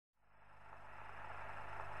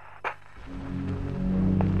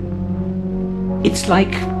It's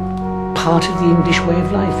like part of the English way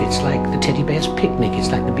of life. It's like the teddy bear's picnic. It's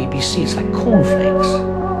like the BBC. It's like cornflakes.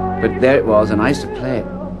 But there it was, and I used to play it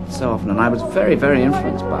so often, and I was very, very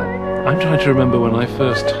influenced by it. I'm trying to remember when I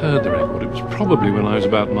first heard the record. It was probably when I was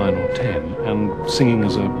about 9 or 10, and singing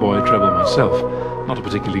as a boy treble myself. Not a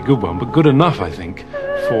particularly good one, but good enough, I think,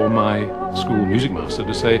 for my school music master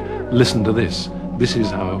to say, listen to this. This is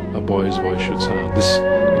how a boy's voice should sound. This,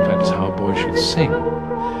 in fact, is how a boy should sing.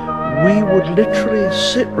 We would literally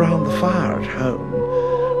sit round the fire at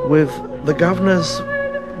home with the governor's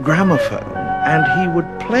gramophone, and he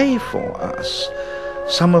would play for us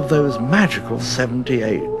some of those magical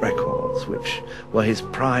 78 records, which were his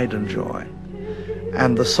pride and joy.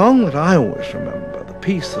 And the song that I always remember, the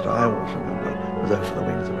piece that I always remember, was Over the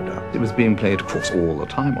Wings of a Dove. It was being played, of course, all the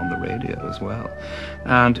time on the radio as well.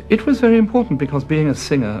 And it was very important because being a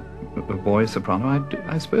singer, a boy soprano,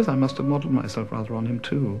 I suppose I must have modelled myself rather on him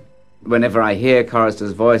too. Whenever I hear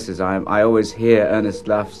choristers' voices, I always hear Ernest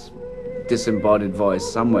Lough's disembodied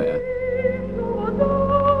voice somewhere.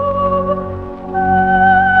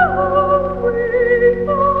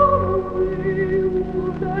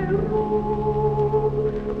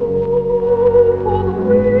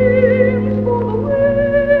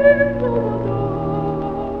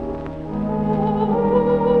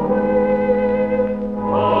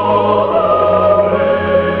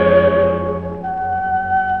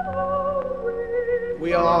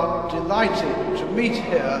 We are delighted to meet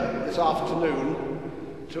here this afternoon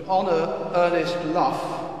to honour Ernest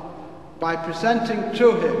Lough by presenting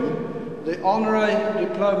to him the honorary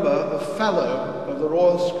diploma of Fellow of the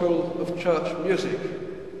Royal School of Church Music.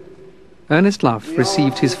 Ernest Lough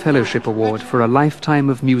received his fellowship award for a lifetime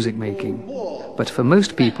of music making, but for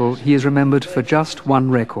most people he is remembered for just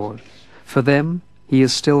one record. For them, he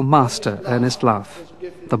is still Master Ernest Lough,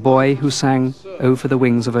 the boy who sang Over the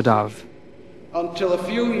Wings of a Dove. Until a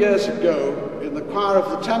few years ago in the choir of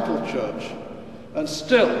the Temple Church, and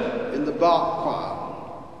still in the Bach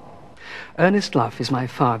choir. Ernest Lough is my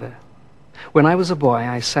father. When I was a boy,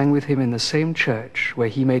 I sang with him in the same church where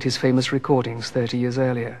he made his famous recordings 30 years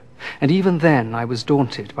earlier, and even then I was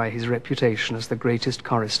daunted by his reputation as the greatest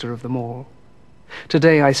chorister of them all.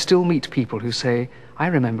 Today I still meet people who say, I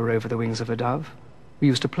remember Over the Wings of a Dove. We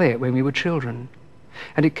used to play it when we were children.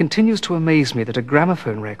 And it continues to amaze me that a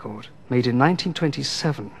gramophone record, made in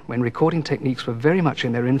 1927, when recording techniques were very much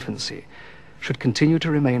in their infancy, should continue to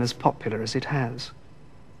remain as popular as it has.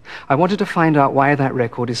 I wanted to find out why that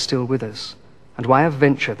record is still with us, and why a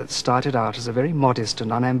venture that started out as a very modest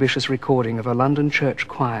and unambitious recording of a London church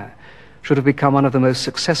choir should have become one of the most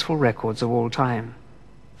successful records of all time.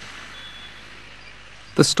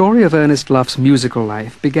 The story of Ernest Lough's musical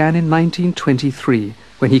life began in 1923,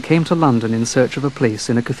 when he came to London in search of a place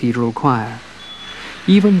in a cathedral choir.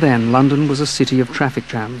 Even then, London was a city of traffic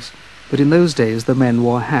jams, but in those days the men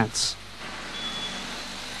wore hats.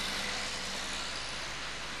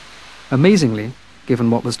 Amazingly,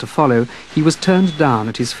 given what was to follow, he was turned down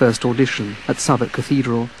at his first audition at Southwark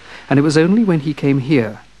Cathedral, and it was only when he came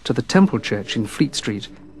here, to the Temple Church in Fleet Street,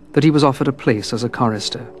 that he was offered a place as a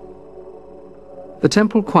chorister. The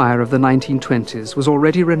Temple Choir of the 1920s was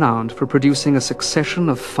already renowned for producing a succession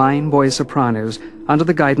of fine boy sopranos under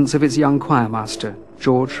the guidance of its young choirmaster,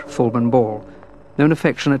 George Fulban Ball, known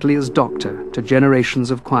affectionately as Doctor to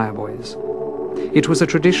generations of choir boys. It was a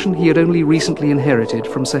tradition he had only recently inherited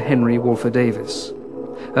from Sir Henry Walter Davis.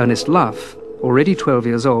 Ernest Lough, already 12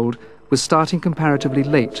 years old, was starting comparatively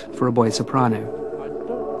late for a boy soprano.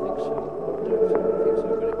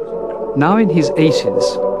 Now in his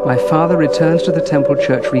 80s, my father returned to the Temple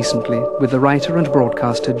Church recently with the writer and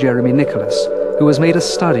broadcaster Jeremy Nicholas, who has made a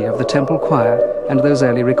study of the Temple Choir and those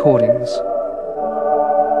early recordings.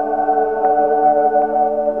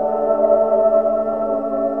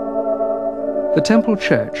 The Temple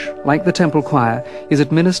Church, like the Temple Choir, is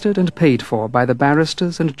administered and paid for by the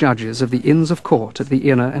barristers and judges of the Inns of Court at the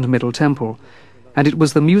Inner and Middle Temple, and it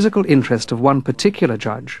was the musical interest of one particular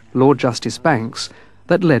judge, Lord Justice Banks,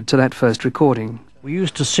 that led to that first recording. We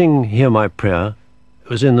used to sing Hear My Prayer. It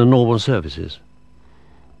was in the normal services.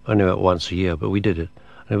 Only about once a year, but we did it.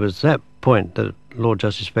 And it was that point that Lord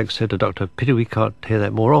Justice Banks said to Doctor, pity we can't hear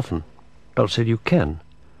that more often. Doctor said, you can,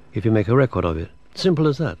 if you make a record of it. Simple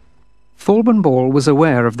as that. Fulban Ball was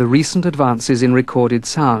aware of the recent advances in recorded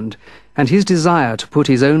sound, and his desire to put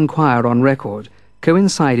his own choir on record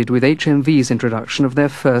coincided with HMV's introduction of their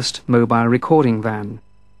first mobile recording van.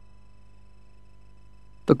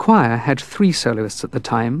 The choir had 3 soloists at the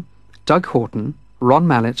time, Doug Horton, Ron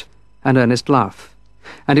Mallett, and Ernest Lough,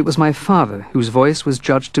 and it was my father whose voice was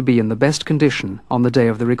judged to be in the best condition on the day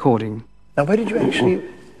of the recording. Now, where did you actually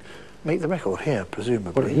make the record? Here,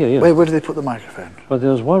 presumably. Well, here, yes. Where did they put the microphone? Well,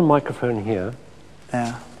 there was one microphone here.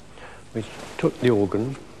 Yeah. We took the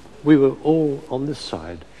organ. We were all on this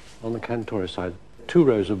side, on the cantori side, 2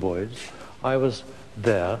 rows of boys. I was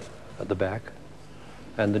there at the back,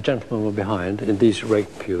 and the gentlemen were behind in these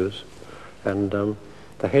raked pews, and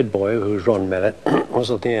the head boy, who was Ron Mallet,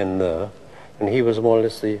 was at the end there, and he was more or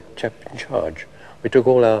less the chap in charge. We took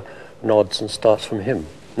all our nods and starts from him.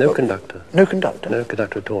 No conductor. No conductor? No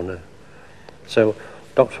conductor at all, no. So,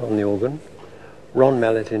 doctor on the organ, Ron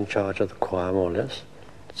Mallet in charge of the choir, more or less,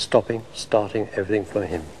 stopping, starting, everything from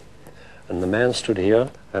him. And the man stood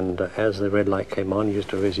here, and as the red light came on, he used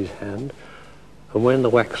to raise his hand, and when the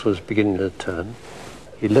wax was beginning to turn,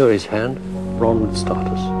 he'd lower his hand, Ron would start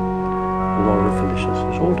us, and Ron would finish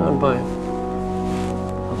us. It's all done by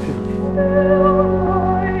up here.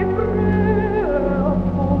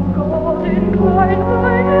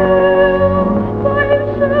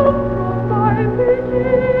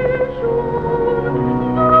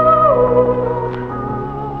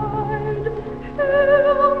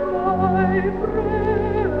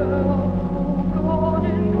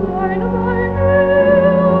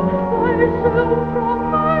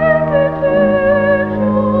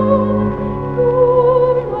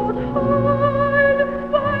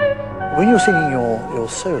 When you were singing your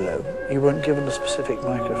solo, you weren't given a specific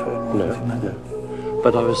microphone or anything like that? No.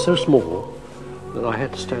 But I was so small that I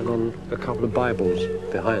had to stand on a couple of Bibles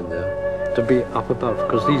behind there to be up above,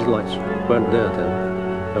 because these lights weren't there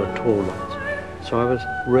then. They were tall lights. So I was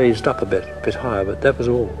raised up a bit higher, but that was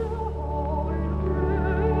all.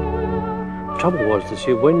 The trouble was this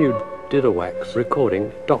year, when you did a wax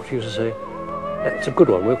recording, doctor used to say, "That's a good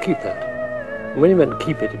one, we'll keep that." And when you meant to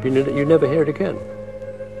keep it, you never hear it again.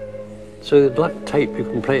 So like tape, you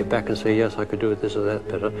can play it back and say, yes, I could do this or that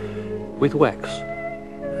better. With wax,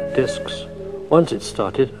 discs, once it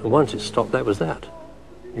started and once it stopped, that was that.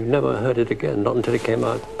 You never heard it again, not until it came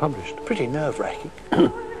out published. Pretty nerve-wracking.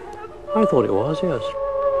 I thought it was, yes.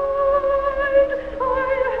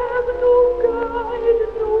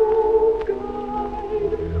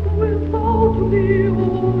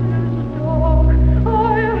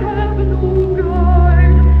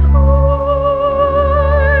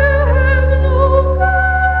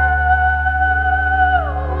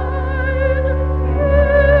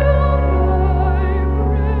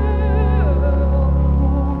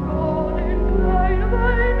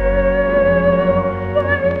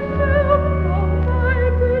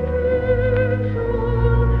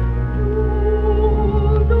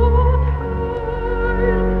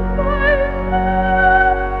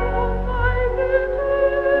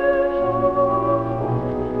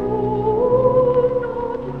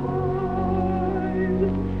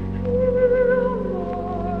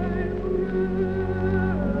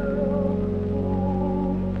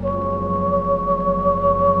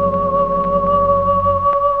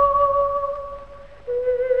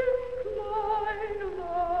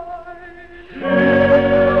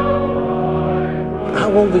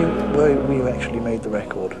 How old were you actually made the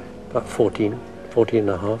record? About 14 and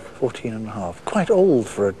a half. 14 and a half. Quite old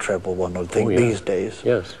for a treble, one would think, these days.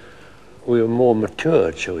 Yes. We were more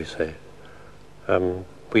matured, shall we say.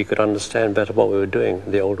 We could understand better what we were doing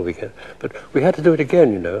the older we get. But we had to do it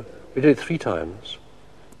again, you know. We did it 3 times.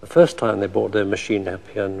 The first time they brought their machine up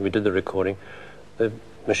here and we did the recording, the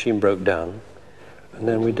machine broke down. And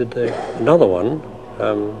then we did another one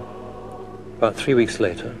about 3 weeks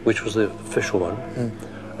later, which was the official one.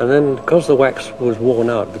 And then, because the wax was worn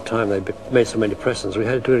out at the time they made so many pressings, we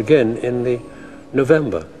had to do it again in the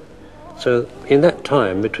November. So in that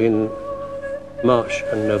time, between March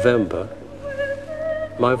and November,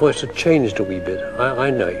 my voice had changed a wee bit. I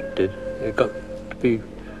know it did. It got to be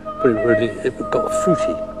really, it got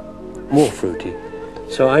fruity, more fruity.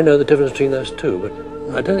 So I know the difference between those two, but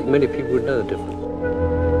I don't think many people would know the difference.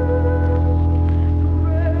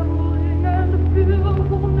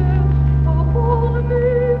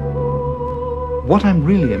 What I'm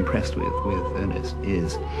really impressed with Ernest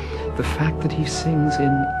is the fact that he sings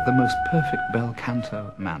in the most perfect bel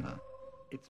canto manner.